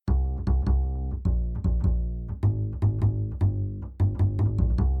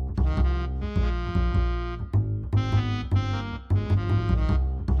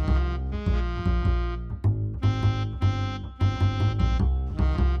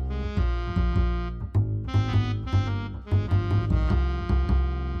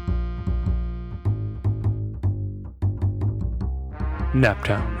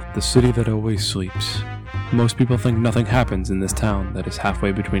Naptown, the city that always sleeps. Most people think nothing happens in this town that is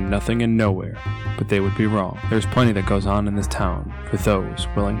halfway between nothing and nowhere, but they would be wrong. There's plenty that goes on in this town for those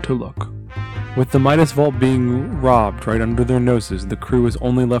willing to look. With the Midas Vault being robbed right under their noses, the crew is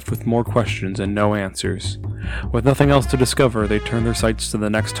only left with more questions and no answers. With nothing else to discover, they turn their sights to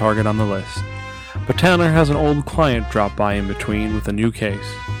the next target on the list. But Tanner has an old client drop by in between with a new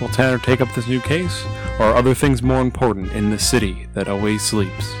case. Will Tanner take up this new case, or are other things more important in the city that always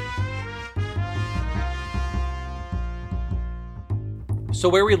sleeps? So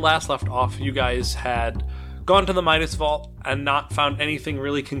where we last left off, you guys had gone to the Midas Vault and not found anything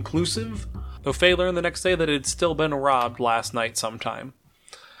really conclusive, though Faye learned the next day that it had still been robbed last night sometime.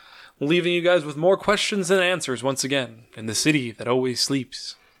 Leaving you guys with more questions than answers once again, in the city that always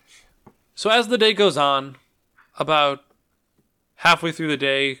sleeps. So as the day goes on, about halfway through the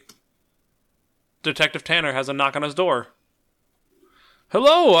day, Detective Tanner has a knock on his door.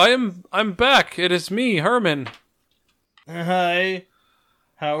 Hello, I'm back. It is me, Herman. Hi.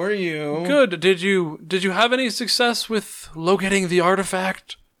 How are you? Good. Did you have any success with locating the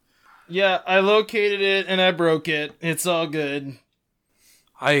artifact? Yeah, I located it and I broke it. It's all good.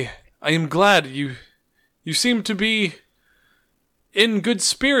 I am glad you seem to be in good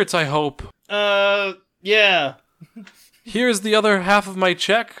spirits, I hope. Yeah. Here's the other half of my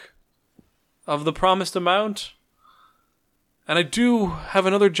check of the promised amount. And I do have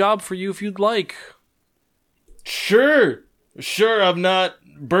another job for you if you'd like. Sure, I'm not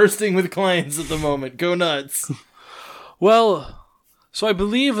bursting with clients at the moment. Go nuts. Well, so I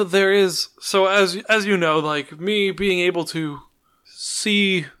believe that there is, so as you know, like, me being able to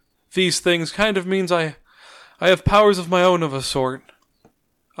see these things kind of means I have powers of my own of a sort.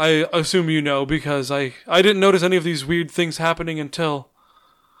 I assume you know, because I didn't notice any of these weird things happening until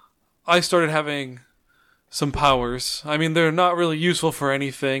I started having some powers. I mean, they're not really useful for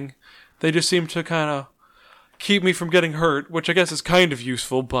anything. They just seem to kind of keep me from getting hurt, which I guess is kind of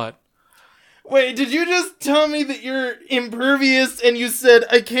useful, but... Wait, did you just tell me that you're impervious and you said,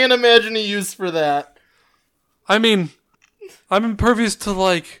 I can't imagine a use for that? I mean, I'm impervious to,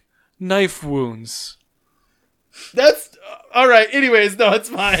 like, knife wounds. That's... Alright, anyways, no, it's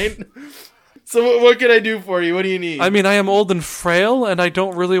fine. So what can I do for you? What do you need? I mean, I am old and frail, and I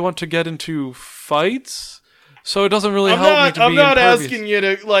don't really want to get into fights, so it doesn't really help me to be I'm not impervious. asking you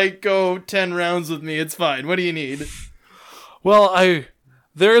to, like, go 10 rounds with me. It's fine. What do you need? Well,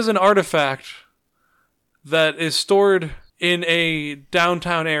 there is an artifact that is stored in a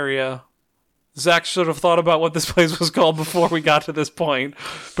downtown area. Zach should have thought about what this place was called before we got to this point,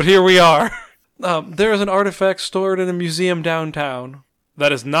 but here we are. There is an artifact stored in a museum downtown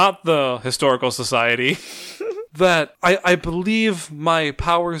that is not the Historical Society that I believe my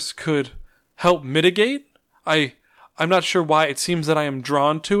powers could help mitigate. I'm not sure why it seems that I am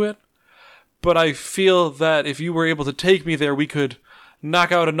drawn to it, but I feel that if you were able to take me there, we could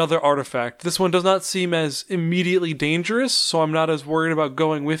knock out another artifact. This one does not seem as immediately dangerous, so I'm not as worried about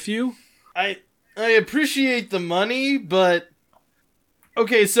going with you. I appreciate the money, but...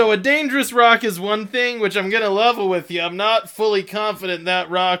 Okay, so a dangerous rock is one thing, which I'm gonna level with you. I'm not fully confident that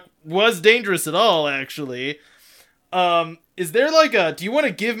rock was dangerous at all, actually. Is there do you want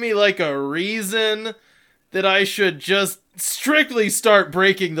to give me a reason that I should just strictly start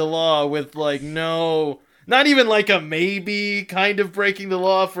breaking the law with no, not even a maybe kind of breaking the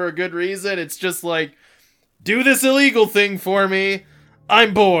law for a good reason? It's just do this illegal thing for me.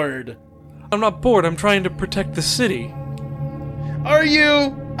 I'm bored. I'm not bored. I'm trying to protect the city. Are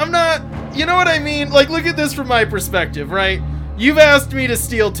you? I'm not. You know what I mean? Look at this from my perspective, right? You've asked me to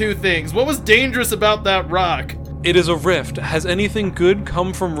steal two things. What was dangerous about that rock? It is a rift. Has anything good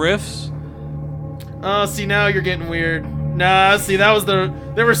come from rifts? Oh, see, now you're getting weird. Nah, see,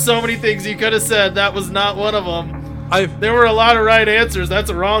 there were so many things you could have said. That was not one of them. There were a lot of right answers.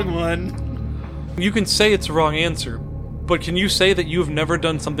 That's a wrong one. You can say it's a wrong answer, but can you say that you've never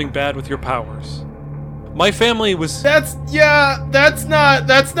done something bad with your powers? My family was... That's not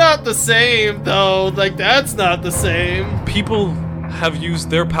the same, though. That's not the same. People have used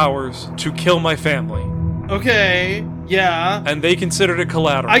their powers to kill my family. Okay, yeah. And they considered it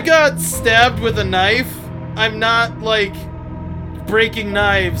collateral. I got stabbed with a knife. I'm not, breaking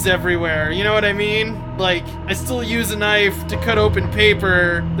knives everywhere. You know what I mean? I still use a knife to cut open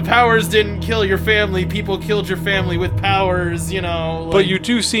paper. The powers didn't kill your family. People killed your family with powers, you know. But you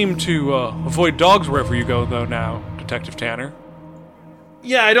do seem to avoid dogs wherever you go, though, now, Detective Tanner.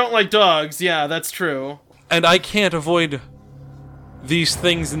 Yeah, I don't like dogs. Yeah, that's true. And I can't avoid these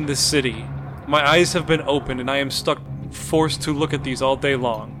things in this city. My eyes have been opened, and I am forced to look at these all day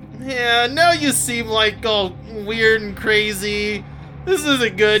long. Yeah, now you seem all weird and crazy. This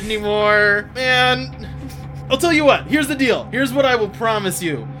isn't good anymore. Man, I'll tell you what. Here's the deal. Here's what I will promise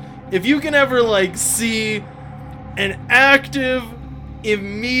you. If you can ever, like, see an active,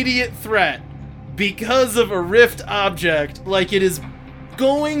 immediate threat because of a rift object, like it is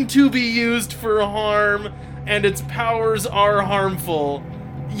going to be used for harm and its powers are harmful,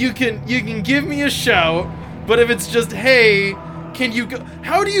 you can give me a shout. But if it's just, hey, can you go?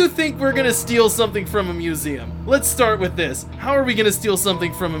 How do you think we're gonna steal something from a museum? Let's start with this. How are we gonna steal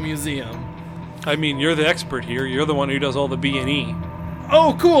something from a museum? I mean, you're the expert here. You're the one who does all the B&E.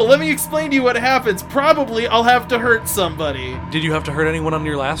 Oh, cool. Let me explain to you what happens. Probably I'll have to hurt somebody. Did you have to hurt anyone on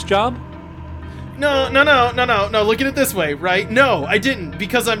your last job? No. Look at it this way, right? No, I didn't,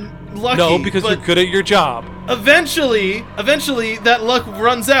 because I'm lucky. No, because you're good at your job. Eventually, that luck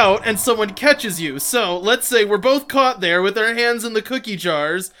runs out and someone catches you. So, let's say we're both caught there with our hands in the cookie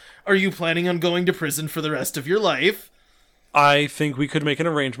jars. Are you planning on going to prison for the rest of your life? I think we could make an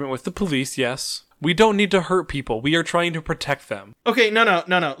arrangement with the police, yes. We don't need to hurt people. We are trying to protect them. Okay, no.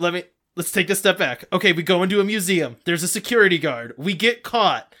 Let's take a step back. Okay, we go into a museum. There's a security guard. We get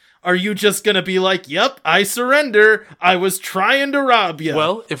caught. Are you just gonna be like, yep, I surrender. I was trying to rob you?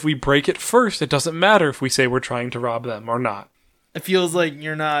 Well, if we break it first, it doesn't matter if we say we're trying to rob them or not. It feels like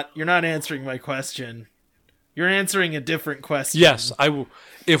you're not answering my question. You're answering a different question. Yes, I will.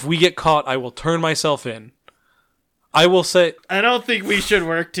 If we get caught, I will turn myself in. I will say... I don't think we should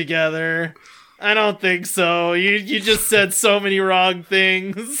work together. I don't think so. You just said so many wrong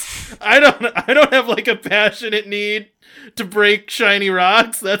things. I don't have like a passionate need to break shiny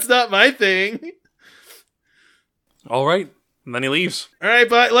rocks. That's not my thing. All right. And then he leaves. All right,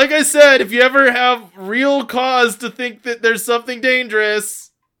 but like I said, if you ever have real cause to think that there's something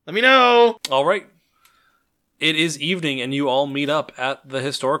dangerous, let me know. All right. It is evening, and you all meet up at the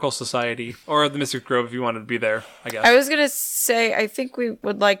Historical Society, or the Mystic Grove if you wanted to be there, I guess. I was going to say, I think we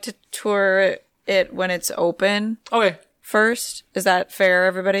would like to tour it when it's open. Okay. First. Is that fair,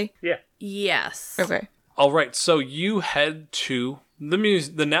 everybody? Yeah. Yes. Okay. All right, so you head to the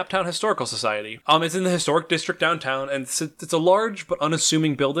Naptown Historical Society. It's in the historic district downtown, and it's a large but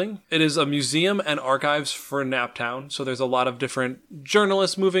unassuming building. It is a museum and archives for Naptown, so there's a lot of different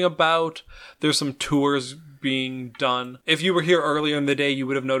journalists moving about. There's some tours being done. If you were here earlier in the day, you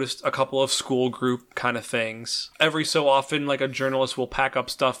would have noticed a couple of school group kind of things. Every so often, like, a journalist will pack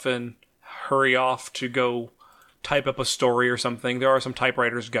up stuff and hurry off to go type up a story or something. There are some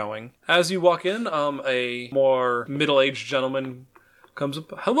typewriters going. As you walk in, a more middle-aged gentleman comes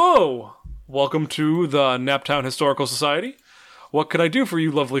up. Hello! Welcome to the Naptown Historical Society. What can I do for you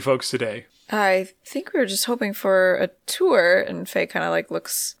lovely folks today? I think we were just hoping for a tour, and Faye kind of like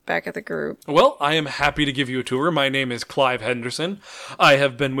looks back at the group. Well, I am happy to give you a tour. My name is Clive Henderson. I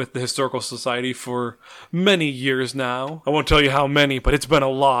have been with the Historical Society for many years now. I won't tell you how many, but it's been a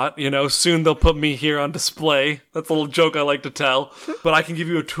lot. You know, soon they'll put me here on display. That's a little joke I like to tell. But I can give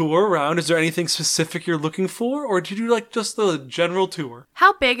you a tour around. Is there anything specific you're looking for, or did you like just the general tour?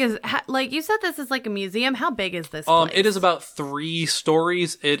 How big is, like you said, this is like a museum. How big is this place? It is about 3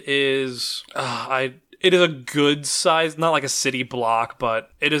 stories. It is... It is a good size, not like a city block,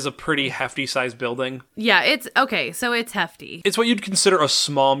 but it is a pretty hefty sized building. Yeah, it's okay, so it's hefty. It's what you'd consider a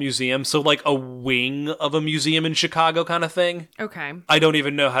small museum, so like a wing of a museum in Chicago kind of thing. Okay. I don't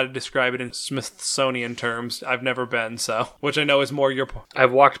even know how to describe it in Smithsonian terms. I've never been, so, which I know is more your point.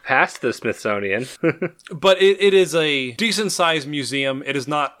 I've walked past the Smithsonian. But it is a decent sized museum. It is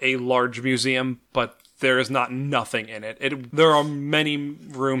not a large museum, but there is not nothing in it. There are many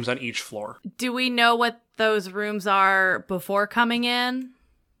rooms on each floor. Do we know what those rooms are before coming in?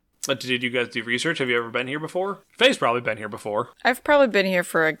 Did you guys do research? Have you ever been here before? Faye's probably been here before. I've probably been here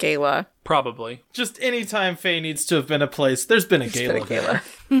for a gala. Probably. Just any time Faye needs to have been a place, there's been a gala there.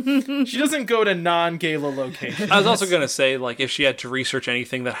 She doesn't go to non-gala locations. I was also going to say, like, if she had to research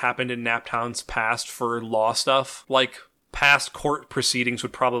anything that happened in Naptown's past for law stuff, like, past court proceedings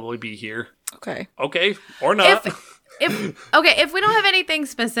would probably be here. Okay. Okay, or not. If we don't have anything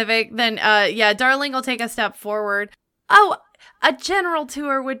specific, then Darling will take a step forward. Oh, a general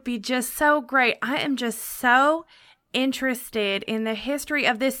tour would be just so great. I am just so interested in the history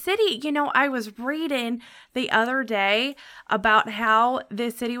of this city. You know, I was reading the other day about how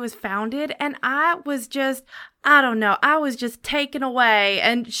this city was founded, and I was just taken away.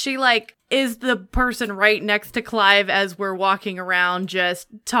 And she, like, is the person right next to Clive as we're walking around, just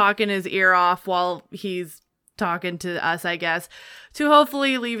talking his ear off while he's talking to us, I guess, to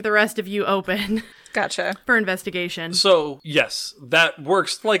hopefully leave the rest of you open. Gotcha. For investigation. So, yes, that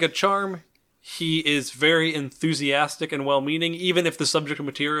works like a charm. He is very enthusiastic and well-meaning, even if the subject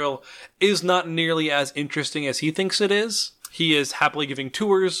material is not nearly as interesting as he thinks it is. He is happily giving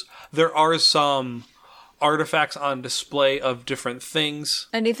tours. There are some artifacts on display of different things.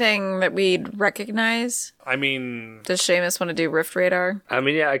 Anything that we'd recognize? I mean... Does Seamus want to do Rift Radar? I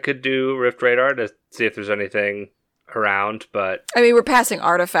mean, yeah, I could do Rift Radar to see if there's anything around, but... I mean, we're passing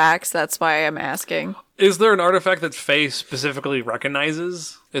artifacts, that's why I'm asking. Is there an artifact that Faye specifically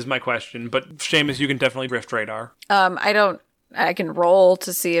recognizes? Is my question. But Seamus, you can definitely Rift Radar. I can roll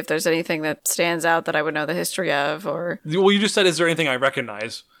to see if there's anything that stands out that I would know the history of, or... Well, you just said, is there anything I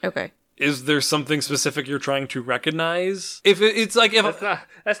recognize? Okay. Is there something specific you're trying to recognize? It's like if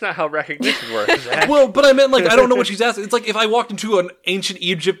that's not how recognition works. Zach. Well, but I meant like I don't know what she's asking. It's like if I walked into an ancient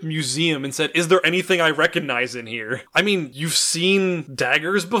Egypt museum and said, "Is there anything I recognize in here?" I mean, you've seen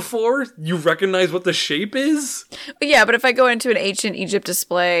daggers before. You recognize what the shape is. Yeah, but if I go into an ancient Egypt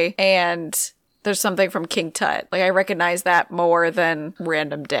display and there's something from King Tut, like I recognize that more than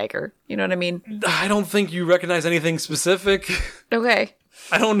random dagger. You know what I mean? I don't think you recognize anything specific. Okay.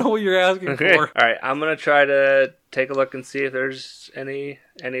 I don't know what you're asking Okay. for. All right, I'm gonna try to take a look and see if there's any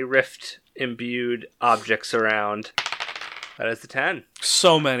rift imbued objects around. That is the 10.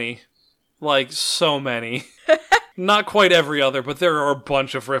 So many. Like, so many. Not quite every other, but there are a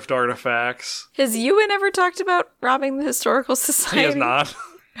bunch of Rift artifacts. Has Ewan ever talked about robbing the Historical Society? He has not.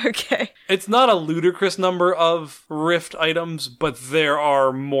 Okay. It's not a ludicrous number of Rift items, but there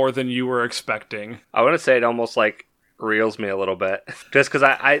are more than you were expecting. I want to say it almost like reels me a little bit, just because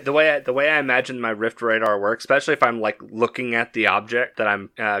the way I imagine my Rift Radar works, especially if I'm like looking at the object that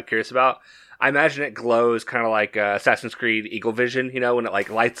I'm curious about. I imagine it glows kind of like Assassin's Creed Eagle Vision, you know, when it like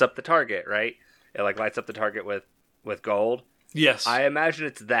lights up the target, right? It like lights up the target with gold. Yes. I imagine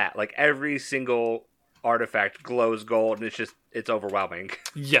it's that. Like every single artifact glows gold, and it's overwhelming.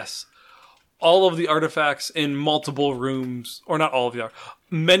 Yes. All of the artifacts in multiple rooms, or not all of the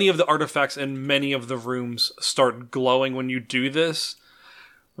many of the artifacts in many of the rooms start glowing when you do this,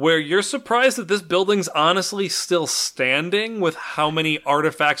 where you're surprised that this building's honestly still standing with how many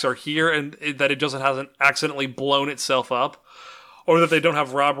artifacts are here and that it just hasn't accidentally blown itself up, or that they don't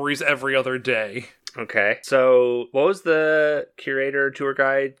have robberies every other day. Okay. So what was the curator tour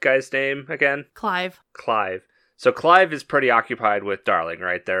guide guy's name again? Clive. So Clive is pretty occupied with Darling,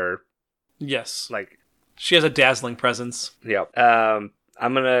 right? They're Yes. like, she has a dazzling presence. yep. I'm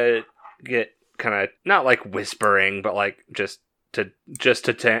gonna get kind of not like whispering, but like just to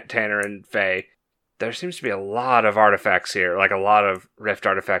Tanner and Faye. There seems to be a lot of artifacts here, like a lot of Rift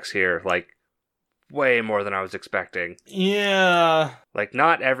artifacts here, like way more than I was expecting. Yeah. Like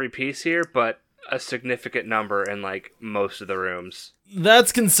not every piece here, but a significant number in like most of the rooms.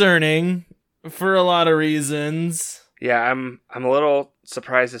 That's concerning for a lot of reasons. Yeah, I'm a little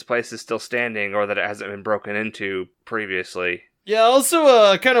surprised this place is still standing, or that it hasn't been broken into previously. Yeah,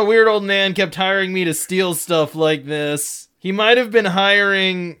 also a kind of weird old man kept hiring me to steal stuff like this. He might have been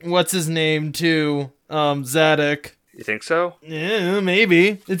hiring, what's his name, too, Zadok. You think so? Yeah,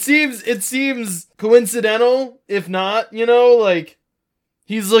 maybe. It seems coincidental, if not, you know, like,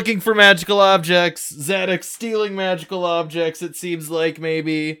 he's looking for magical objects, Zadok's stealing magical objects, it seems like,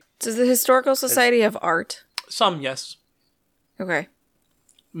 maybe. Does the Historical Society have art? Some, yes. Okay.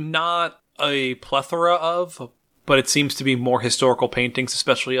 Not a plethora of, but it seems to be more historical paintings,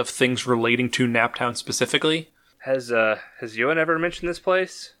 especially of things relating to Naptown specifically. Has Ewan ever mentioned this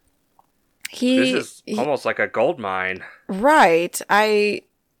place? He This is almost like a gold mine. right. I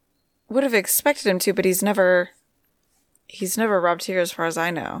would have expected him to, but he's never robbed here as far as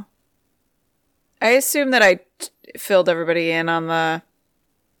I know. I assume that I filled everybody in on the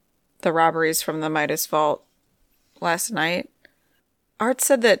robberies from the Midas Vault last night. Art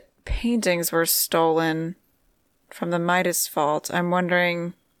said that paintings were stolen from the Midas Vault. I'm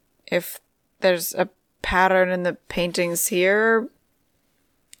wondering if there's a pattern in the paintings here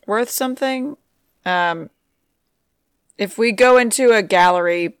worth something. If we go into a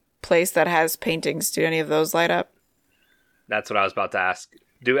gallery place that has paintings, do any of those light up? That's what I was about to ask.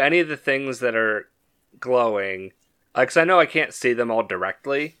 Do any of the things that are glowing, like, 'cause I know I can't see them all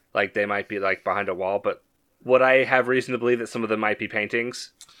directly, like they might be like behind a wall, but would I have reason to believe that some of them might be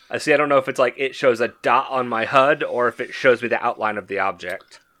paintings? I don't know if it's like it shows a dot on my HUD or if it shows me the outline of the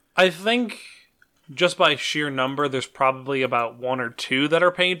object. I think just by sheer number, there's probably about one or two that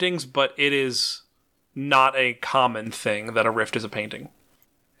are paintings, but it is not a common thing that a rift is a painting.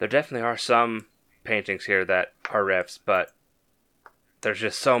 There definitely are some paintings here that are rifts, but there's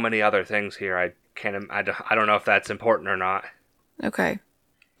just so many other things here. I don't know if that's important or not. Okay.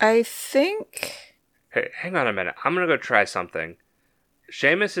 I think... Hey, hang on a minute. I'm going to go try something.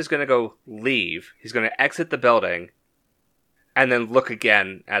 Seamus is going to go leave. He's going to exit the building and then look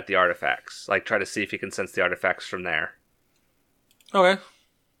again at the artifacts. Like, try to see if he can sense the artifacts from there. Okay.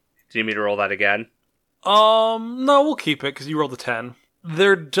 Do you need me to roll that again? No, we'll keep it because you rolled a 10.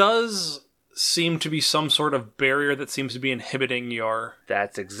 There does seem to be some sort of barrier that seems to be inhibiting your...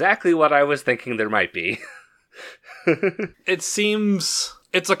 That's exactly what I was thinking there might be. It seems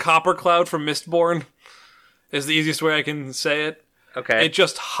it's a copper cloud from Mistborn, is the easiest way I can say it. Okay. It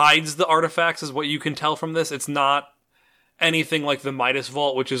just hides the artifacts, is what you can tell from this. It's not anything like the Midas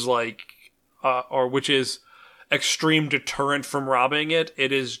Vault, which is like, which is extreme deterrent from robbing it.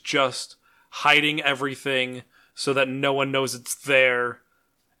 It is just hiding everything so that no one knows it's there.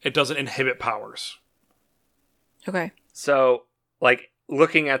 It doesn't inhibit powers. Okay. So, like,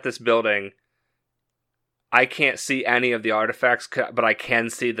 looking at this building, I can't see any of the artifacts, but I can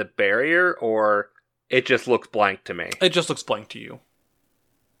see the barrier, or it just looks blank to me? It just looks blank to you.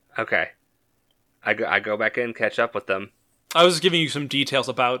 Okay. I go back in, catch up with them. I was giving you some details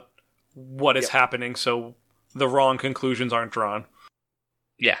about what is happening, so the wrong conclusions aren't drawn.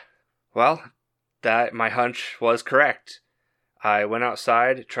 Yeah. Well, my hunch was correct. I went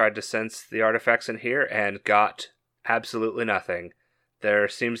outside, tried to sense the artifacts in here, and got absolutely nothing. There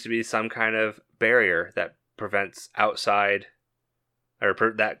seems to be some kind of barrier that prevents outside, or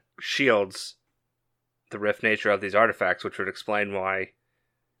that shields the rift nature of these artifacts, which would explain why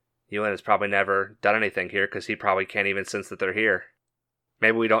Ewan has probably never done anything here, because he probably can't even sense that they're here.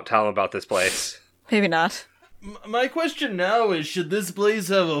 Maybe we don't tell him about this place. Maybe not. My question now is, should this place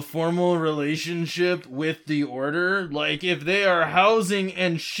have a formal relationship with the Order? Like, if they are housing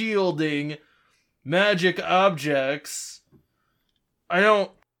and shielding magic objects, I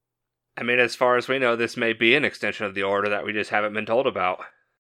mean, as far as we know, this may be an extension of the Order that we just haven't been told about.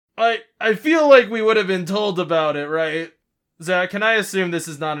 I feel like we would have been told about it, right? Zach, can I assume this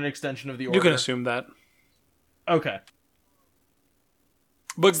is not an extension of the Order? You can assume that. Okay.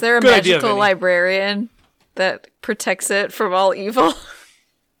 But is there a good idea, magical Vinny. librarian that protects it from all evil?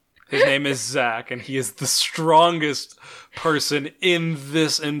 His name is Zach, and he is the strongest person in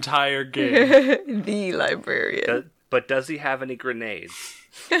this entire game. The librarian. But does he have any grenades?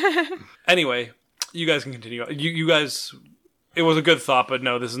 Anyway, you guys can continue. You guys... It was a good thought, but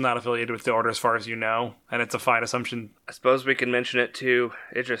no, this is not affiliated with the Order as far as you know, and it's a fine assumption. I suppose we can mention it to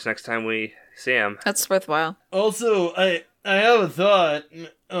Idris next time we see him. That's worthwhile. Also, I have a thought.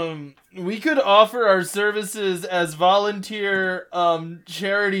 We could offer our services as volunteer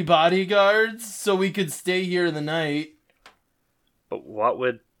charity bodyguards, so we could stay here the night. But what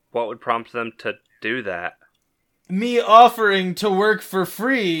would prompt them to do that? Me offering to work for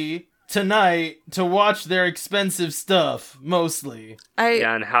free tonight to watch their expensive stuff, mostly.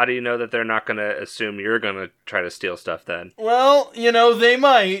 Yeah, and how do you know that they're not going to assume you're going to try to steal stuff then? Well, they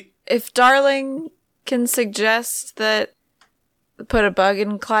might. If Darling can suggest that, put a bug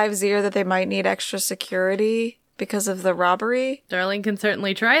in Clive's ear that they might need extra security because of the robbery. Darling can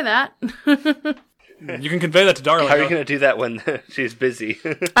certainly try that. You can convey that to Darling. How are you going to do that when she's busy?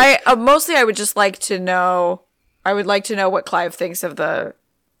 Mostly I would just like to know, what Clive thinks of the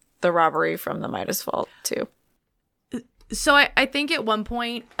robbery from the Midas Vault, too. So I think at one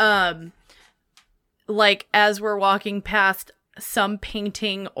point, like, as we're walking past some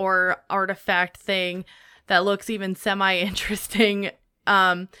painting or artifact thing that looks even semi-interesting,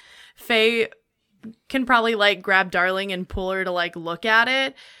 Faye can probably, like, grab Darling and pull her to, like, look at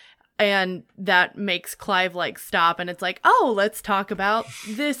it. And that makes Clive, like, stop. And it's like, oh, let's talk about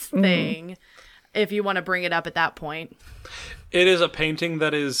this thing. If you want to bring it up at that point. It is a painting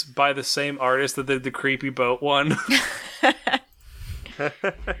that is by the same artist that did the creepy boat one.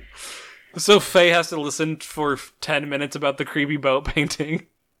 So Faye has to listen for 10 minutes about the creepy boat painting.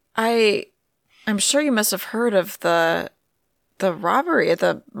 I'm sure you must have heard of the robbery at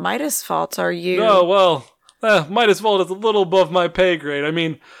the Midas Vault. Are you? Oh, well, Midas Vault is a little above my pay grade. I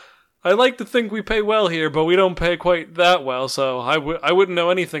mean, I like to think we pay well here, but we don't pay quite that well, so I wouldn't know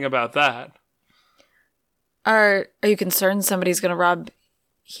anything about that. Are you concerned somebody's going to rob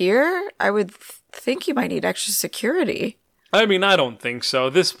here? I would think you might need extra security. I mean, I don't think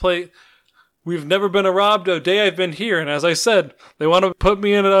so. This place, we've never been robbed a day I've been here, and as I said, they want to put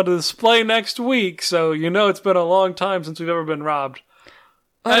me in a display next week, so it's been a long time since we've ever been robbed.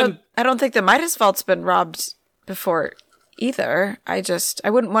 Well, I don't think the Midas Vault's been robbed before either. I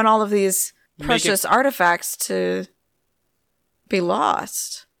wouldn't want all of these precious artifacts to be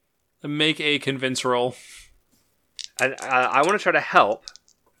lost. Make a convince roll. I want to try to help,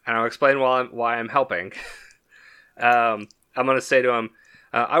 and I'll explain why I'm helping. I'm going to say to him,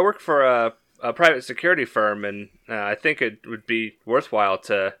 I work for a private security firm, and I think it would be worthwhile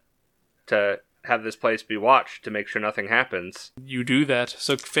to have this place be watched to make sure nothing happens. You do that.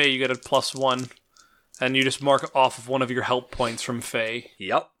 So, Faye, you get a +1 And you just mark off of one of your help points from Faye.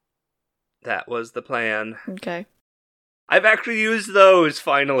 Yep. That was the plan. Okay. I've actually used those,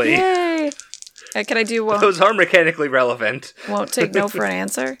 finally. Yay! Can I do Those are mechanically relevant. won't take no for an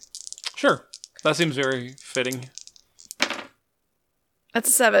answer? Sure. That seems very fitting. That's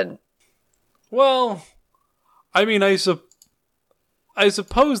a 7. Well, I mean, I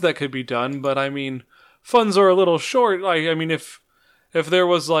suppose that could be done, but I mean, funds are a little short. Like, I mean, if there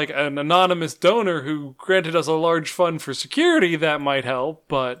was like an anonymous donor who granted us a large fund for security, that might help,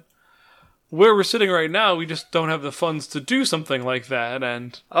 but where we're sitting right now, we just don't have the funds to do something like that,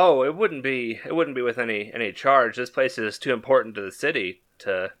 and... Oh, it wouldn't be with any charge. This place is too important to the city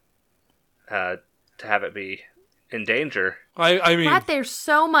to have it be in danger. I mean... But there's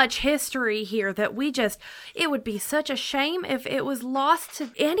so much history here that it would be such a shame if it was lost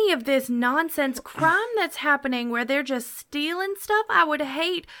to any of this nonsense crime that's happening where they're just stealing stuff. I would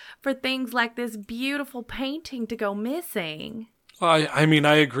hate for things like this beautiful painting to go missing. I mean,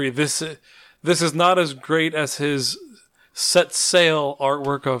 I agree. This is not as great as his set sail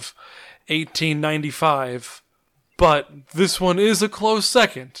artwork of 1895, but this one is a close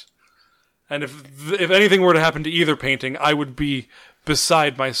second. And if anything were to happen to either painting, I would be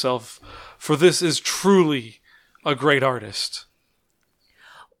beside myself, for this is truly a great artist.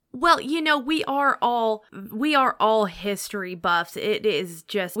 Well, we are all history buffs. It is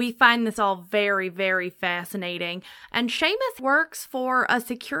just, we find this all very, very fascinating. And Seamus works for a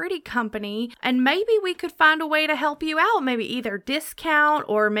security company, and maybe we could find a way to help you out. Maybe either discount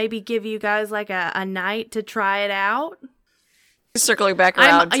or maybe give you guys like a night to try it out. Circling back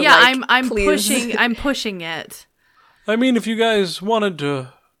around. I'm please. I'm pushing it. I mean, if you guys wanted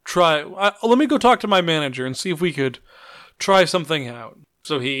to try, let me go talk to my manager and see if we could try something out.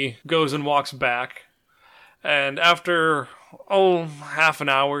 So he goes and walks back, and after, half an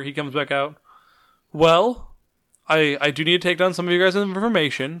hour, he comes back out. Well, I do need to take down some of you guys'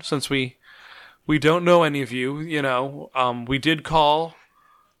 information, since we don't know any of you, we did call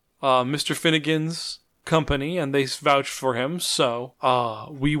Mr. Finnegan's company, and they vouched for him, so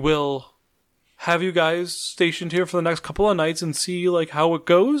we will have you guys stationed here for the next couple of nights and see, like, how it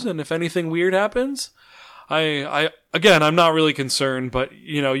goes, and if anything weird happens. Again, I'm not really concerned, but,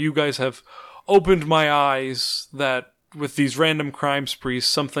 you guys have opened my eyes that with these random crime sprees,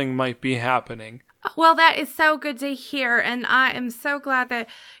 something might be happening. Well, that is so good to hear, and I am so glad that,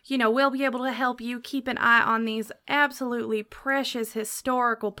 we'll be able to help you keep an eye on these absolutely precious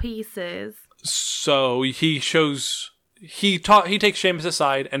historical pieces. So he takes Seamus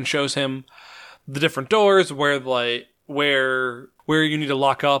aside and shows him the different doors where you need to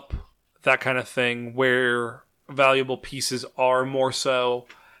lock up, that kind of thing, where valuable pieces are more so,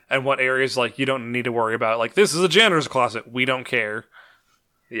 and what areas, like, you don't need to worry about. Like, this is a janitor's closet. We don't care.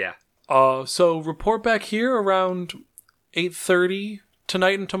 Yeah. So report back here around 8:30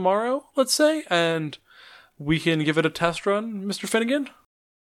 tonight and tomorrow, let's say, and we can give it a test run, Mr. Finnegan?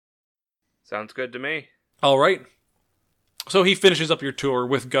 Sounds good to me. All right. So he finishes up your tour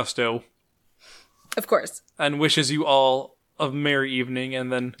with gusto. Of course. And wishes you all a merry evening,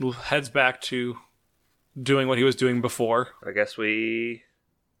 and then heads back to doing what he was doing before. I guess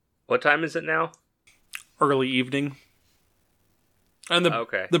what time is it now? Early evening. And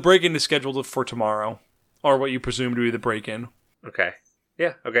okay. The break-in is scheduled for tomorrow, or what you presume to be the break-in. Okay.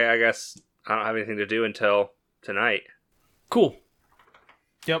 Yeah, okay, I guess I don't have anything to do until tonight. Cool.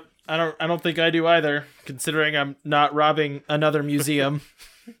 Yep. I don't think I do either, considering I'm not robbing another museum.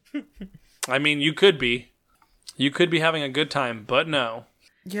 I mean, you could be. You could be having a good time, but no.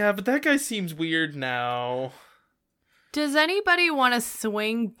 Yeah, but that guy seems weird now. Does anybody want to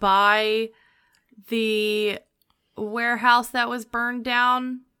swing by the warehouse that was burned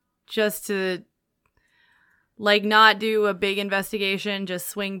down just to, like, not do a big investigation, just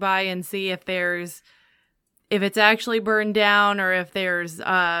swing by and see if it's actually burned down, or if there's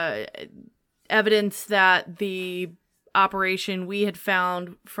evidence that the operation we had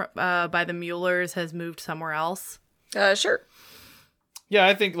found by the Muellers has moved somewhere else? Sure. Yeah,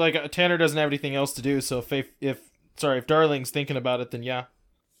 I think, like, Tanner doesn't have anything else to do, so if Darling's thinking about it, then yeah.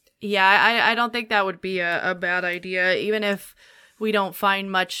 Yeah, I don't think that would be a bad idea, even if we don't find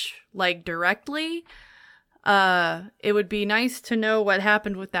much, like, directly. It would be nice to know what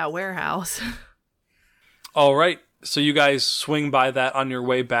happened with that warehouse. All right, so you guys swing by that on your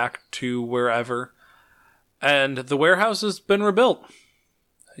way back to wherever, and the warehouse has been rebuilt.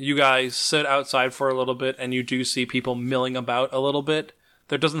 You guys sit outside for a little bit, and you do see people milling about a little bit.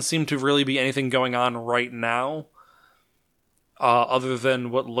 There doesn't seem to really be anything going on right now, other than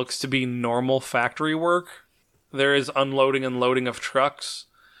what looks to be normal factory work. There is unloading and loading of trucks,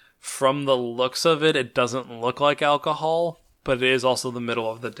 from the looks of it, it doesn't look like alcohol, but it is also the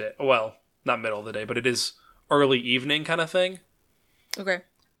middle of the day. Well, not middle of the day, but it is early evening kind of thing. Okay.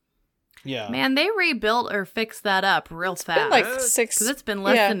 Yeah. Man, they rebuilt or fixed that up real fast. Been like 6. Because it's been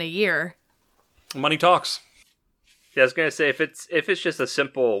less than a year. Money talks. Yeah, I was gonna say if it's just a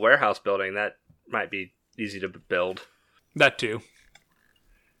simple warehouse building, that might be easy to build. That too.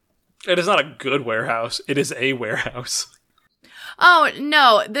 It is not a good warehouse. It is a warehouse. Oh,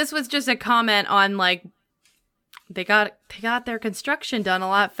 no. This was just a comment on, like, they got their construction done a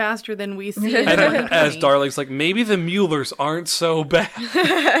lot faster than we see. In And as 2020. Darling's like, maybe the Muellers aren't so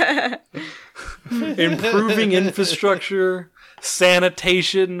bad. Improving infrastructure,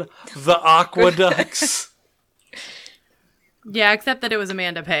 sanitation, the aqueducts. Yeah, except that it was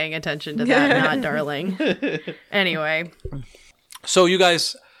Amanda paying attention to that, not Darling. Anyway. So you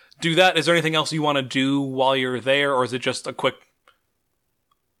guys do that. Is there anything else you want to do while you're there, or is it just a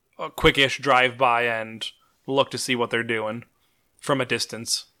quickish drive by and look to see what they're doing from a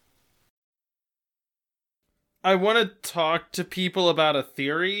distance? I want to talk to people about a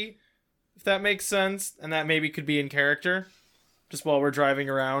theory, if that makes sense, and that maybe could be in character, just while we're driving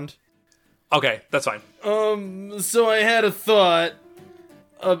around. Okay, that's fine. So I had a thought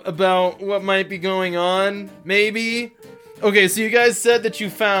about what might be going on, maybe. Okay, so you guys said that you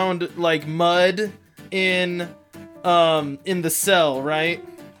found, like, mud in the cell, right?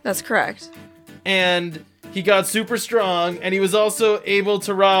 That's correct. And he got super strong, and he was also able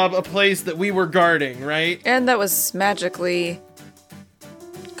to rob a place that we were guarding, right? And that was magically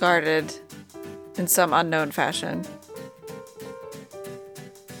guarded in some unknown fashion.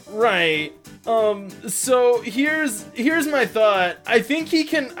 Right. So here's my thought. I think he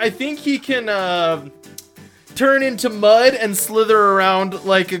can turn into mud and slither around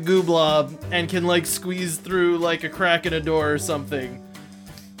like a goo blob and can, like, squeeze through like a crack in a door or something.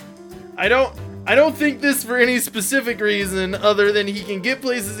 I don't think this for any specific reason other than he can get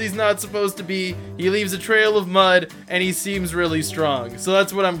places he's not supposed to be, he leaves a trail of mud, and he seems really strong. So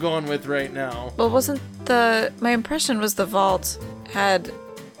that's what I'm going with right now. Well, my impression was the vault had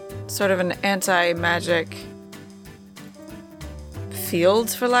sort of an anti-magic field,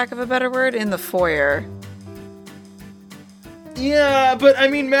 for lack of a better word, in the foyer. Yeah, but I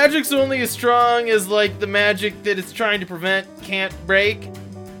mean, magic's only as strong as, like, the magic that it's trying to prevent can't break.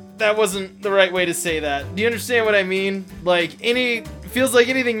 That wasn't the right way to say that. Do you understand what I mean? Like, feels like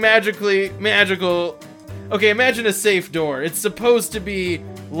anything magical. Okay, imagine a safe door. It's supposed to be,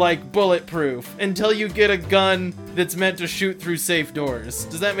 like, bulletproof until you get a gun that's meant to shoot through safe doors.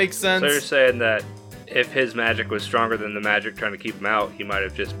 Does that make sense? So you're saying that if his magic was stronger than the magic trying to keep him out, he might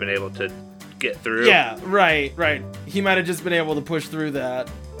have just been able to get through? Yeah, right. He might have just been able to push through that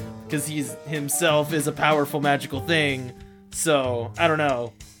because he's himself is a powerful magical thing. So, I don't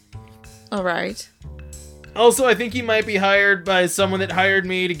know. All right. Also, I think he might be hired by someone that hired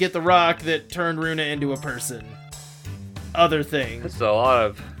me to get the rock that turned Runa into a person. Other thing. That's a lot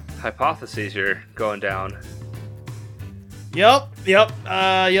of hypotheses you're going down. Yep.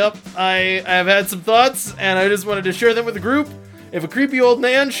 I have had some thoughts, and I just wanted to share them with the group. If a creepy old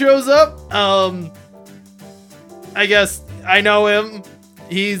man shows up, I guess I know him.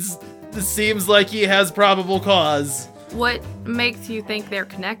 Seems like he has probable cause. What makes you think they're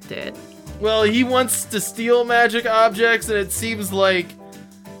connected? Well, he wants to steal magic objects, and it seems like,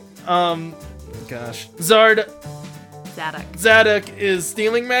 Zadok is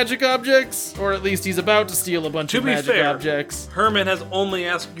stealing magic objects, or at least he's about to steal a bunch of magic objects. Herman has only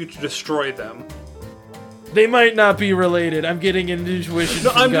asked you to destroy them. They might not be related. I'm getting an intuition. No,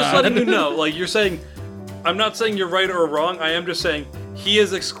 from I'm just God. letting you know. Like, you're saying, I'm not saying you're right or wrong. I am just saying he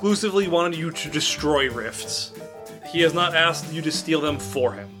has exclusively wanted you to destroy rifts. He has not asked you to steal them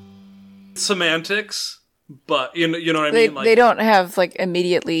for him. Semantics, but you know what I mean? Like, they don't have, like,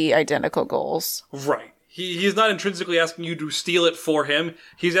 immediately identical goals. Right. He's not intrinsically asking you to steal it for him.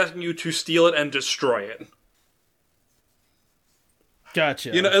 He's asking you to steal it and destroy it.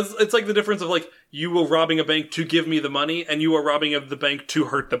 Gotcha. You know, it's like the difference of, like, you were robbing a bank to give me the money, and you were robbing of the bank to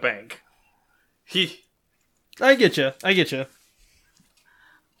hurt the bank. I get you.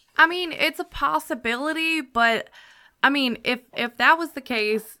 I mean, it's a possibility, but I mean, if that was the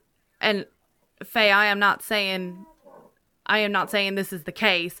case, and Faye, I am not saying this is the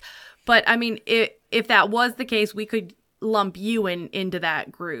case, but I mean, if that was the case, we could lump you into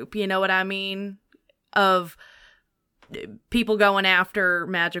that group. You know what I mean? Of people going after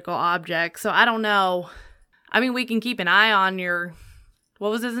magical objects. So I don't know. I mean, we can keep an eye on what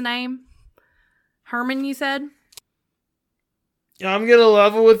was his name? Herman, you said? I'm gonna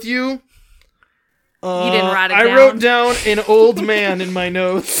level with you. You didn't write it I down? wrote down an old man in my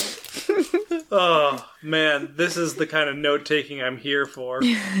notes. Oh, man, this is the kind of note-taking I'm here for.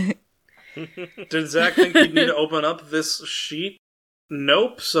 Did Zach think he'd need to open up this sheet?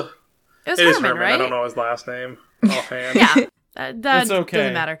 Nope. So It was it is Herman, Herman. right? I don't know his last name offhand. Yeah. That It's okay.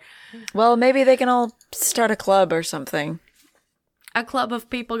 doesn't matter. Well, maybe they can all start a club or something. A club of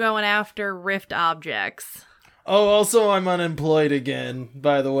people going after rift objects. Oh, also, I'm unemployed again,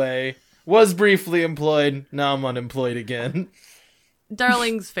 by the way. Was briefly employed, now I'm unemployed again.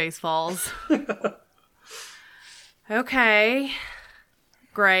 Darling's face falls. Okay.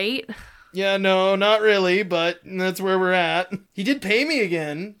 Great. Yeah, no, not really, but that's where we're at. He did pay me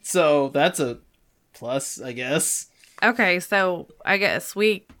again, so that's a plus, I guess. Okay, so I guess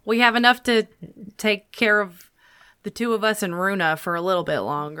we have enough to take care of the two of us and Runa for a little bit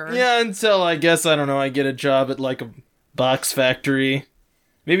longer. Yeah, until I guess, I don't know, I get a job at like a box factory.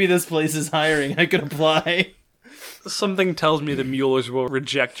 Maybe this place is hiring, I could apply. Something tells me the Muellers will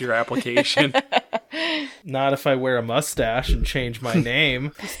reject your application. Not if I wear a mustache and change my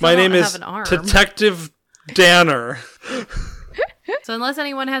name. My name don't is have an arm. Detective Danner. So unless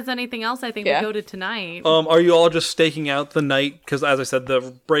anyone has anything else, I think Yeah. we go to tonight. Are you all just staking out the night? Because as I said,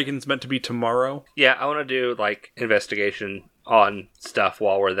 the break-in's meant to be tomorrow. Yeah, I want to do like investigation on stuff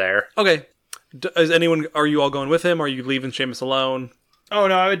while we're there. Okay. Are you all going with him? Or are you leaving Seamus alone? Oh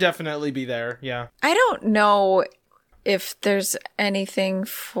no, I would definitely be there, yeah. I don't know if there's anything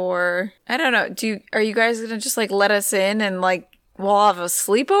for... I don't know. Are you guys gonna just like let us in and like we'll have a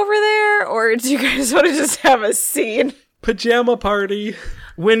sleepover there? Or do you guys want to just have a scene? Pajama party.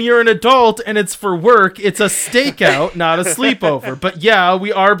 When you're an adult and it's for work, it's a stakeout, not a sleepover. But yeah,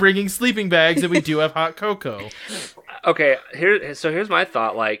 we are bringing sleeping bags and we do have hot cocoa. Okay, here's my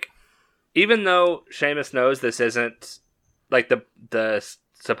thought. Like, even though Seamus knows this isn't like the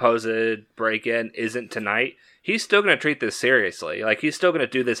supposed break-in isn't tonight, he's still going to treat this seriously. Like, he's still going to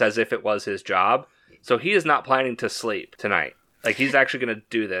do this as if it was his job. So he is not planning to sleep tonight. Like, he's actually going to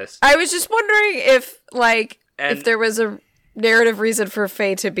do this. I was just wondering if there was a narrative reason for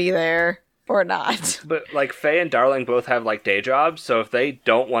Faye to be there or not. But like Faye and Darling both have like day jobs, so if they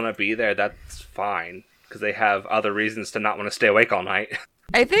don't want to be there, that's fine because they have other reasons to not want to stay awake all night.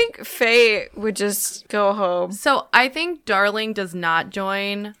 I think Faye would just go home. So I think Darling does not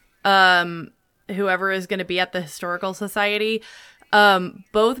join whoever is going to be at the Historical Society,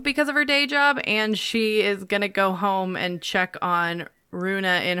 both because of her day job and she is going to go home and check on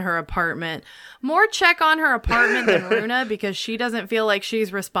Runa in her apartment. More check on her apartment than Runa because she doesn't feel like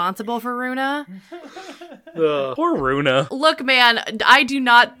she's responsible for Runa. Poor Runa. Look, man, I do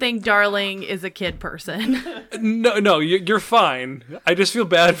not think Darling is a kid person. No, you're fine. I just feel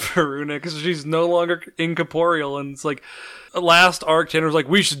bad for Runa because she's no longer incorporeal, and it's like, last arc, Tanner's like,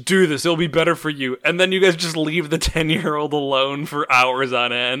 we should do this, it'll be better for you. And then you guys just leave the 10-year-old alone for hours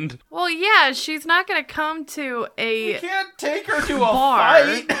on end. Well, yeah, she's not going to come to a Can't take her to a bar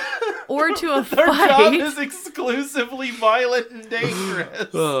fight. or to a Her job fight. is exclusively violent and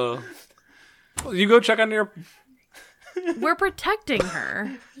dangerous. You go check on your... We're protecting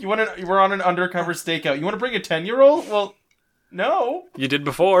her. We're on an undercover stakeout. You want to bring a 10-year-old? Well, no. You did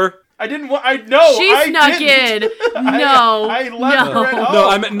before. I didn't want. I know. She I snuck didn't. in. No. I left no. Red No,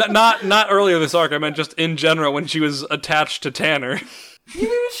 I Oak. meant not earlier this arc. I meant just in general when she was attached to Tanner. You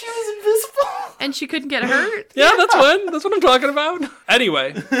knew she was invisible. And she couldn't get hurt? Yeah, that's what I'm talking about.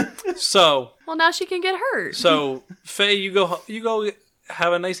 Anyway, so Well, now she can get hurt. Faye, you go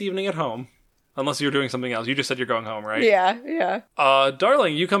have a nice evening at home. Unless you're doing something else. You just said you're going home, right? Yeah.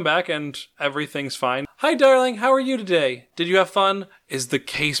 Darling, you come back and everything's fine. Hi, darling. How are you today? Did you have fun? Is the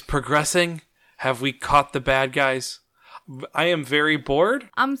case progressing? Have we caught the bad guys? I am very bored.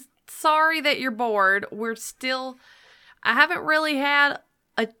 I'm sorry that you're bored. I haven't really had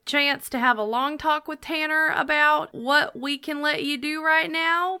a chance to have a long talk with Tanner about what we can let you do right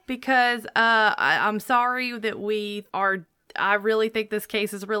now because I'm sorry that I really think this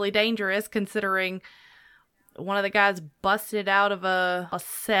case is really dangerous considering one of the guys busted out of a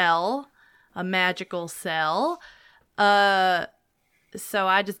cell, a magical cell. So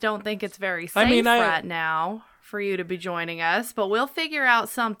I just don't think it's very safe right now for you to be joining us, but we'll figure out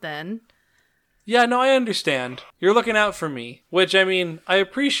something. Yeah, no, I understand. You're looking out for me, which, I mean, I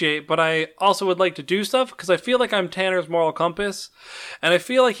appreciate, but I also would like to do stuff because I feel like I'm Tanner's moral compass, and I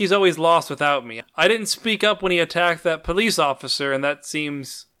feel like he's always lost without me. I didn't speak up when he attacked that police officer, and that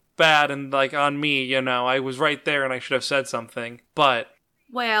seems bad and, like, on me, you know. I was right there and I should have said something, but...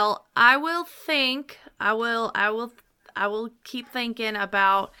 Well, I will keep thinking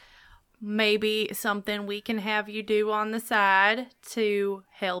about maybe something we can have you do on the side to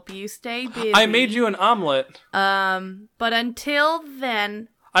help you stay busy. I made you an omelet. But until then...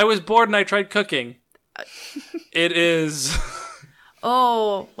 I was bored and I tried cooking. It is...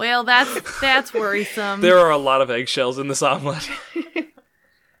 Oh, well, that's worrisome. There are a lot of eggshells in this omelet.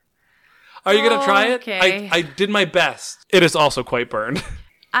 Are you going to try it? Okay. I did my best. It is also quite burned.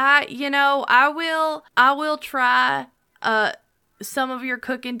 I will try some of your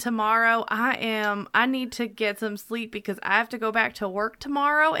cooking tomorrow. I need to get some sleep because I have to go back to work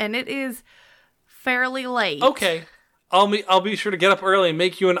tomorrow and it is fairly late. Okay. I'll be sure to get up early and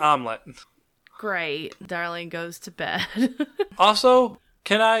make you an omelet. Great. Darling goes to bed. Also,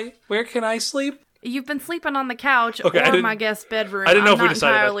 where can I sleep? You've been sleeping on the couch Okay, or my guest bedroom. I didn't know I'm if we not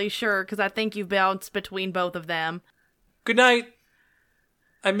decided that. entirely sure because I think you've bounced between both of them. Good night.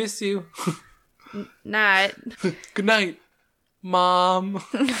 I miss you. Night. Good night, Mom.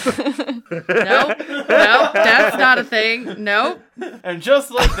 Nope, that's not a thing. Nope. And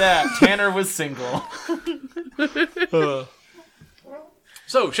just like that, Tanner was single.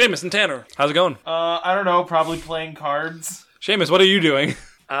 So, Seamus and Tanner, how's it going? I don't know, probably playing cards. Seamus, what are you doing?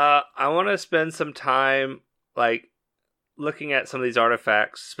 I want to spend some time, like, looking at some of these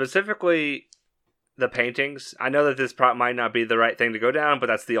artifacts, specifically the paintings. I know that this might not be the right thing to go down, but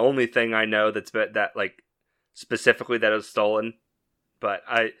that's the only thing I know that like specifically that was stolen. But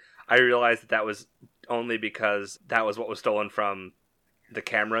I realized that was only because that was what was stolen from the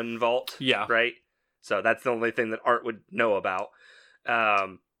Cameron vault. Yeah. Right? So that's the only thing that Art would know about.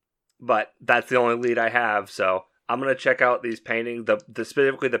 But that's the only lead I have, so I'm going to check out these paintings,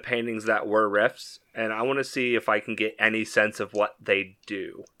 specifically the paintings that were rifts, and I want to see if I can get any sense of what they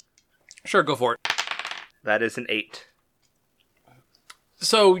do. Sure, go for it. That is an 8.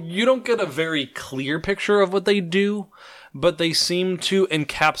 So, you don't get a very clear picture of what they do, but they seem to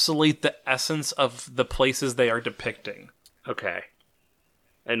encapsulate the essence of the places they are depicting. Okay.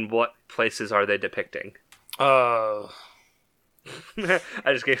 And what places are they depicting? I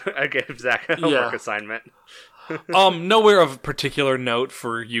gave Zach a work assignment. Nowhere of particular note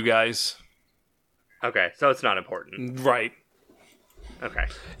for you guys. Okay, so it's not important. Right. Okay.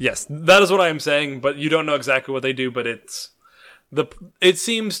 Yes, that is what I am saying, but you don't know exactly what they do, but it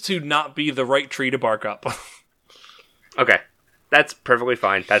seems to not be the right tree to bark up. Okay. That's perfectly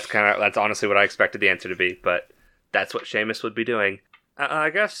fine. That's honestly what I expected the answer to be, but that's what Seamus would be doing. I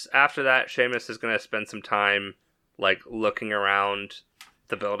guess after that, Seamus is going to spend some time like looking around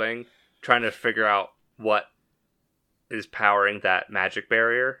the building, trying to figure out what is powering that magic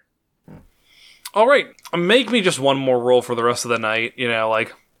barrier. All right, make me just one more roll for the rest of the night.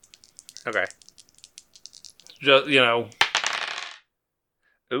 Okay. Just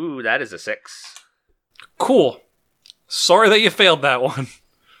Ooh, that is a 6. Cool. Sorry that you failed that one.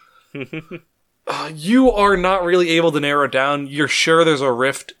 You are not really able to narrow it down. You're sure there's a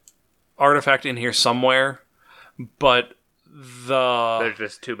rift artifact in here somewhere, but there's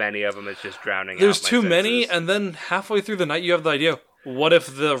just too many of them. It's just drowning out my There's too many, senses. and then halfway through the night you have the idea, what if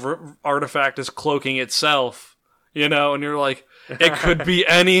the artifact is cloaking itself? And you're like, it could be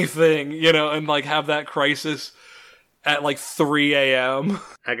anything, and like have that crisis at like 3 a.m.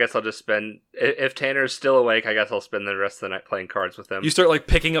 I guess I'll just spend... If Tanner's still awake, I guess I'll spend the rest of the night playing cards with him. You start like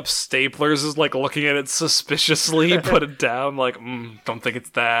picking up staplers, is like looking at it suspiciously, put it down, like, don't think it's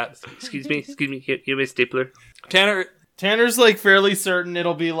that. Excuse me, give me a stapler. Tanner's like fairly certain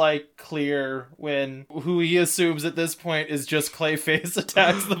it'll be like clear when who he assumes at this point is just Clayface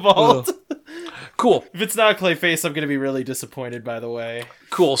attacks the vault. Cool. If it's not Clayface, I'm going to be really disappointed, by the way.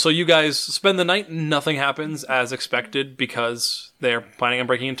 Cool. So you guys spend the night. Nothing happens as expected because they're planning on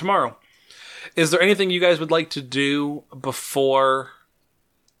breaking in tomorrow. Is there anything you guys would like to do before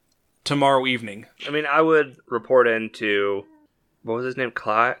tomorrow evening? I mean, I would report into... What was his name?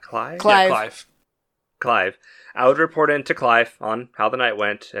 Clive? Clive. Yeah, Clive. Clive. I would report into Clive on how the night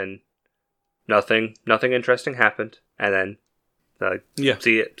went, and nothing interesting happened. And then,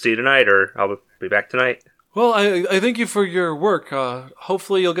 see you tonight, or I'll be back tonight. Well, I thank you for your work.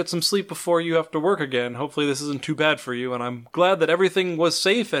 Hopefully you'll get some sleep before you have to work again. Hopefully this isn't too bad for you, and I'm glad that everything was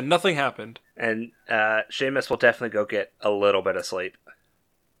safe and nothing happened. And Seamus will definitely go get a little bit of sleep.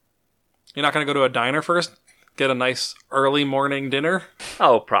 You're not going to go to a diner first? Get a nice early morning dinner?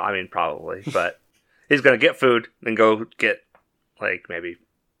 Oh, probably, but he's going to get food and go get, like, maybe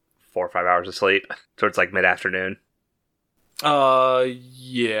 4 or 5 hours of sleep towards, like, mid-afternoon.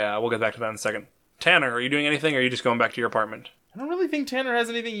 Yeah, we'll get back to that in a second. Tanner, are you doing anything, or are you just going back to your apartment? I don't really think Tanner has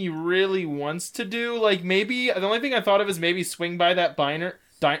anything he really wants to do. Like, maybe... The only thing I thought of is maybe swing by that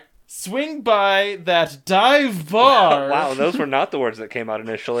swing by that dive bar. Wow, those were not the words that came out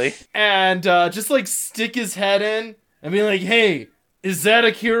initially. And just like stick his head in and be like, hey, is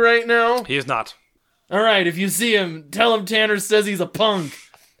Zadok here right now? He is not. Alright, if you see him, tell him Tanner says he's a punk.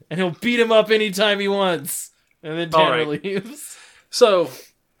 And he'll beat him up anytime he wants. And then Tanner leaves. So,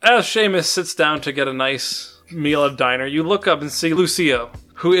 as Seamus sits down to get a nice meal at a diner, you look up and see Lucio,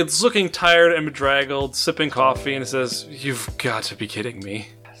 who is looking tired and bedraggled, sipping coffee, and says, "You've got to be kidding me."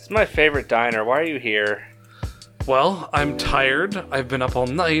 This is my favorite diner. Why are you here? Well, I'm tired, I've been up all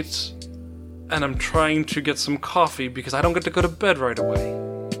night, and I'm trying to get some coffee because I don't get to go to bed right away.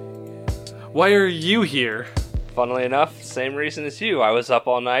 Why are you here? Funnily enough, same reason as you. I was up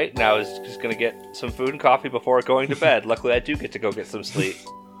all night, and I was just gonna get some food and coffee before going to bed. Luckily, I do get to go get some sleep.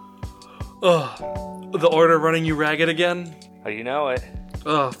 Ugh, the order running you ragged again? Oh, you know it.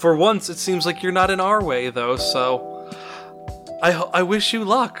 For once, it seems like you're not in our way, though, so I wish you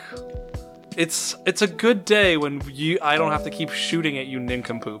luck. It's a good day when I don't have to keep shooting at you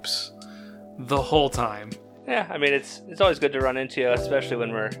nincompoops the whole time. Yeah, I mean, it's always good to run into you, especially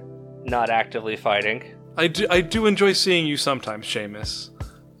when we're not actively fighting. I do enjoy seeing you sometimes, Seamus,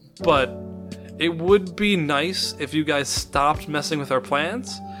 but it would be nice if you guys stopped messing with our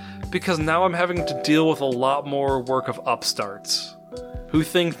plans, because now I'm having to deal with a lot more work of upstarts who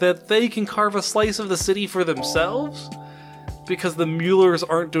think that they can carve a slice of the city for themselves because the Muellers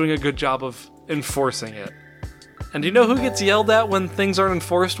aren't doing a good job of enforcing it. And do you know who gets yelled at when things aren't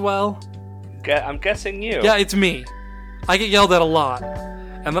enforced well? I'm guessing you. Yeah, it's me. I get yelled at a lot.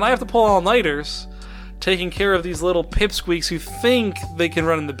 And then I have to pull all-nighters taking care of these little pipsqueaks who think they can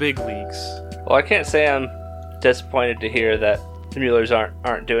run in the big leagues. Well, I can't say I'm disappointed to hear that the Muellers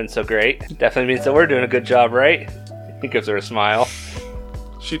aren't doing so great. Definitely means that we're doing a good job, right? He gives her a smile.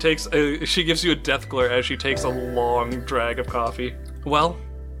 She gives you a death glare as she takes a long drag of coffee. Well,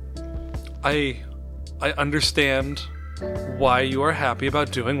 I understand why you are happy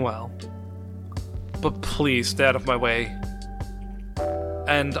about doing well. But please stay out of my way.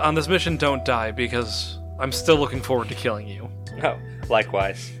 And on this mission, don't die, because I'm still looking forward to killing you. Oh,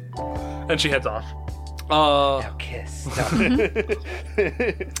 likewise. And she heads off. Now kiss. No.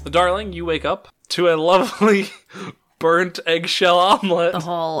 Darling, you wake up to a lovely burnt eggshell omelet. The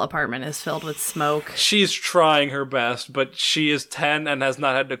whole apartment is filled with smoke. She's trying her best, but she is 10 and has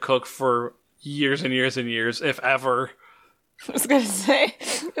not had to cook for years and years and years, if ever. I was gonna say,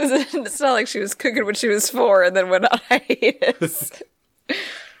 it's not like she was cooking when she was 4 and then went on hiatus.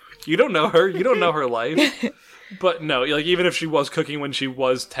 You don't know her. You don't know her life. But no, like, even if she was cooking when she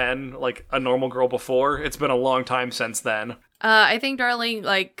was 10, like a normal girl before, it's been a long time since then. I think Darling,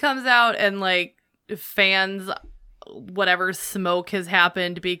 like, comes out and, like, fans whatever smoke has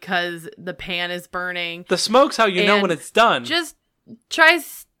happened because the pan is burning. The smoke's how you know when it's done. Just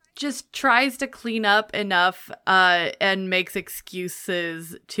tries to clean up enough and makes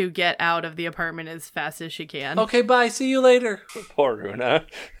excuses to get out of the apartment as fast as she can. Okay, bye. See you later. Poor Runa.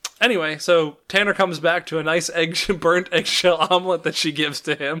 Anyway, so Tanner comes back to a nice burnt eggshell omelet that she gives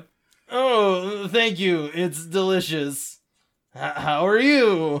to him. Oh, thank you. It's delicious. How are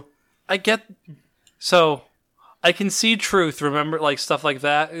you? So, I can see truth, remember, like, stuff like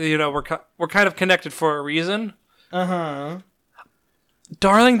that. You know, we're kind of connected for a reason. Uh-huh.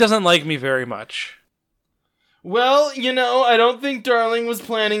 Darling doesn't like me very much. Well, I don't think Darling was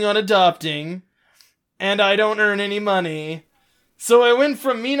planning on adopting, and I don't earn any money. So I went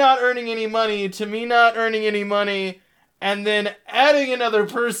from me not earning any money to me not earning any money, and then adding another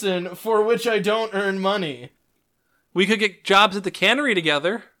person for which I don't earn money. We could get jobs at the cannery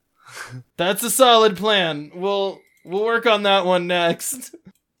together. That's a solid plan. We'll work on that one next.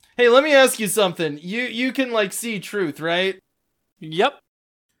 Hey, let me ask you something. You can, like, see truth, right? Yep.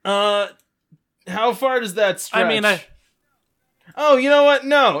 How far does that stretch? I mean, Oh, you know what?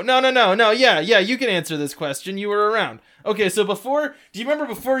 No. Yeah, you can answer this question. You were around. Okay, so do you remember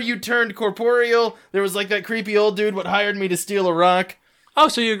before you turned corporeal, there was, like, that creepy old dude what hired me to steal a rock? Oh,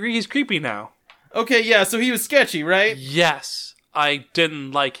 so you agree he's creepy now? Okay, yeah, so he was sketchy, right? Yes. I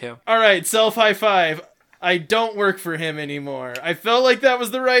didn't like him. Alright, self-high five. I don't work for him anymore. I felt like that was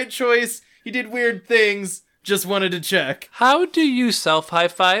the right choice. He did weird things. Just wanted to check. How do you self-high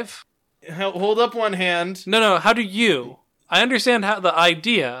five? Hold up one hand. No, how do you? I understand how the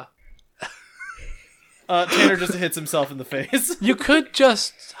idea. Tanner just hits himself in the face. You could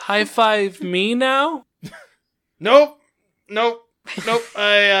just high-five me now? Nope.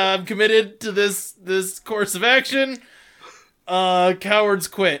 I'm committed to this course of action. Cowards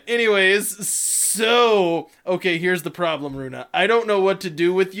quit. Anyways, so... Okay, here's the problem, Runa. I don't know what to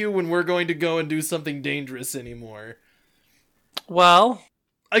do with you when we're going to go and do something dangerous anymore. Well,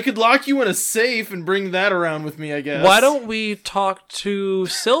 I could lock you in a safe and bring that around with me, I guess. Why don't we talk to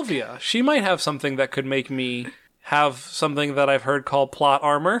Sylvia? She might have something that could make me have something that I've heard called plot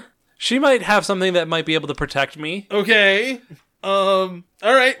armor. She might have something that might be able to protect me. Okay.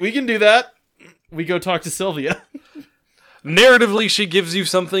 Alright, we can do that. We go talk to Sylvia. Narratively, she gives you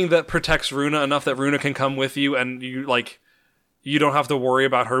something that protects Runa enough that Runa can come with you and you don't have to worry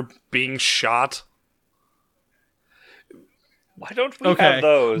about her being shot. Why don't we have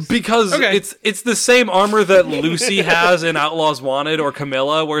those? Because it's the same armor that Lucy has in Outlaws Wanted or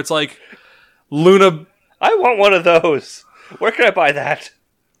Camilla, where it's like, Luna... I want one of those. Where can I buy that?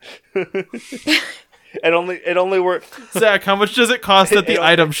 It only works. Zach, how much does it cost at the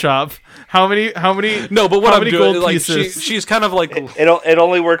item shop? How many? No, but what I'm doing, gold like, pieces? she's kind of like it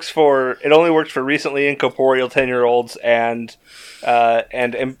only works for recently incorporeal 10-year-olds and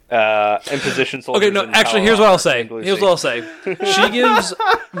imposition soldiers. Okay, no, actually, here's what I'll say. She gives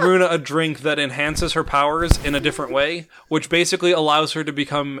Runa a drink that enhances her powers in a different way, which basically allows her to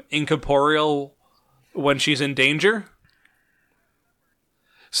become incorporeal when she's in danger.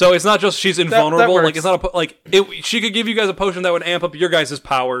 So it's not just she's invulnerable. That like it's not she could give you guys a potion that would amp up your guys'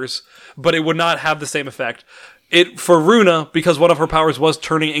 powers, but it would not have the same effect. For Runa, because one of her powers was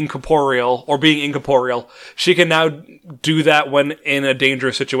turning incorporeal or being incorporeal, she can now do that when in a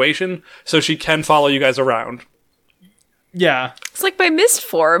dangerous situation, so she can follow you guys around. Yeah. It's like my mist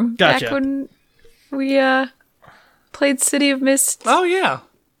form. Gotcha. Back when we played City of Mist. Oh yeah.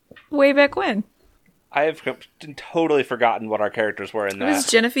 Way back when. I have totally forgotten what our characters were in It was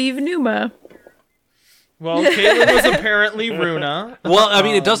that. Genevieve Numa. Well, Caitlin was apparently Runa. Well, I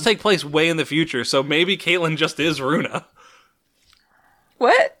mean, it does take place way in the future, so maybe Caitlyn just is Runa.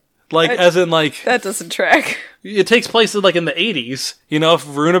 What? As in, That doesn't track. it takes place in the 80s. You know, if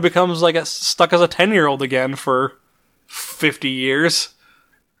Runa becomes, stuck as a 10-year-old again for 50 years.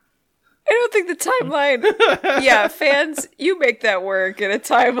 I don't think the timeline... Yeah, fans, you make that work in a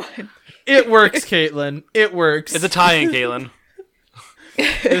timeline. It works, Caitlin. It works. It's a tie-in, Caitlyn.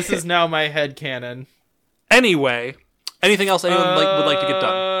 This is now my headcanon. Anyway, anything else anyone would like to get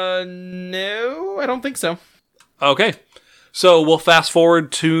done? No, I don't think so. Okay. So we'll fast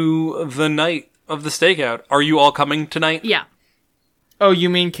forward to the night of the stakeout. Are you all coming tonight? Yeah. Oh, you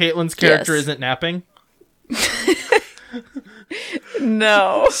mean Caitlin's character Yes. isn't napping?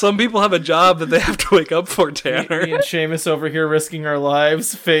 No. Some people have a job that they have to wake up for, Tanner. Me and Seamus over here risking our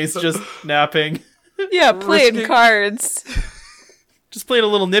lives, Face just napping. Yeah, playing cards. Just playing a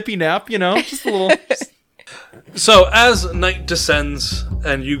little nippy nap, just a little... So as night descends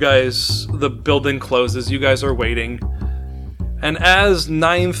and the building closes, you guys are waiting. And as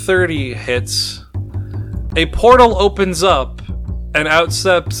 9:30 hits, a portal opens up and out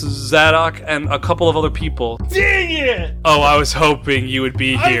steps Zadok and a couple of other people. Dang it! Oh, I was hoping you would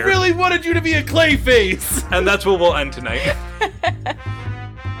be I here. really wanted you to be a Clayface! And that's where we'll end tonight.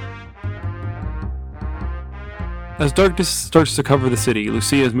 As darkness starts to cover the city,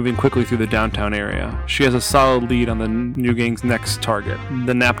 Lucia is moving quickly through the downtown area. She has a solid lead on the new gang's next target,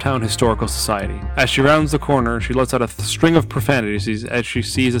 the Naptown Historical Society. As she rounds the corner, she lets out a string of profanities as she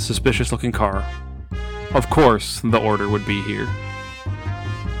sees a suspicious-looking car. Of course, the Order would be here.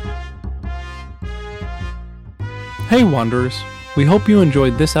 Hey Wanderers, we hope you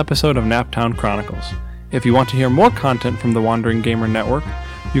enjoyed this episode of Naptown Chronicles. If you want to hear more content from the Wandering Gamer Network,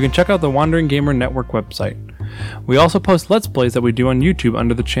 you can check out the Wandering Gamer Network website. We also post Let's Plays that we do on YouTube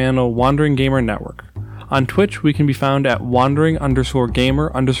under the channel Wandering Gamer Network. On Twitch, we can be found at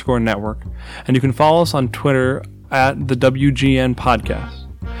Wandering_Gamer_Network, and you can follow us on Twitter at the WGN Podcast.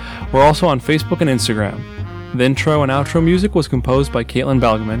 We're also on Facebook and Instagram. The intro and outro music was composed by Caitlin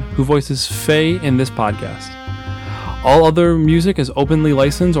Balgman, who voices Faye in this podcast. All other music is openly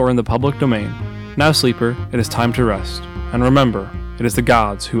licensed or in the public domain. Now, sleeper, it is time to rest. And remember, it is the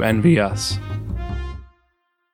gods who envy us.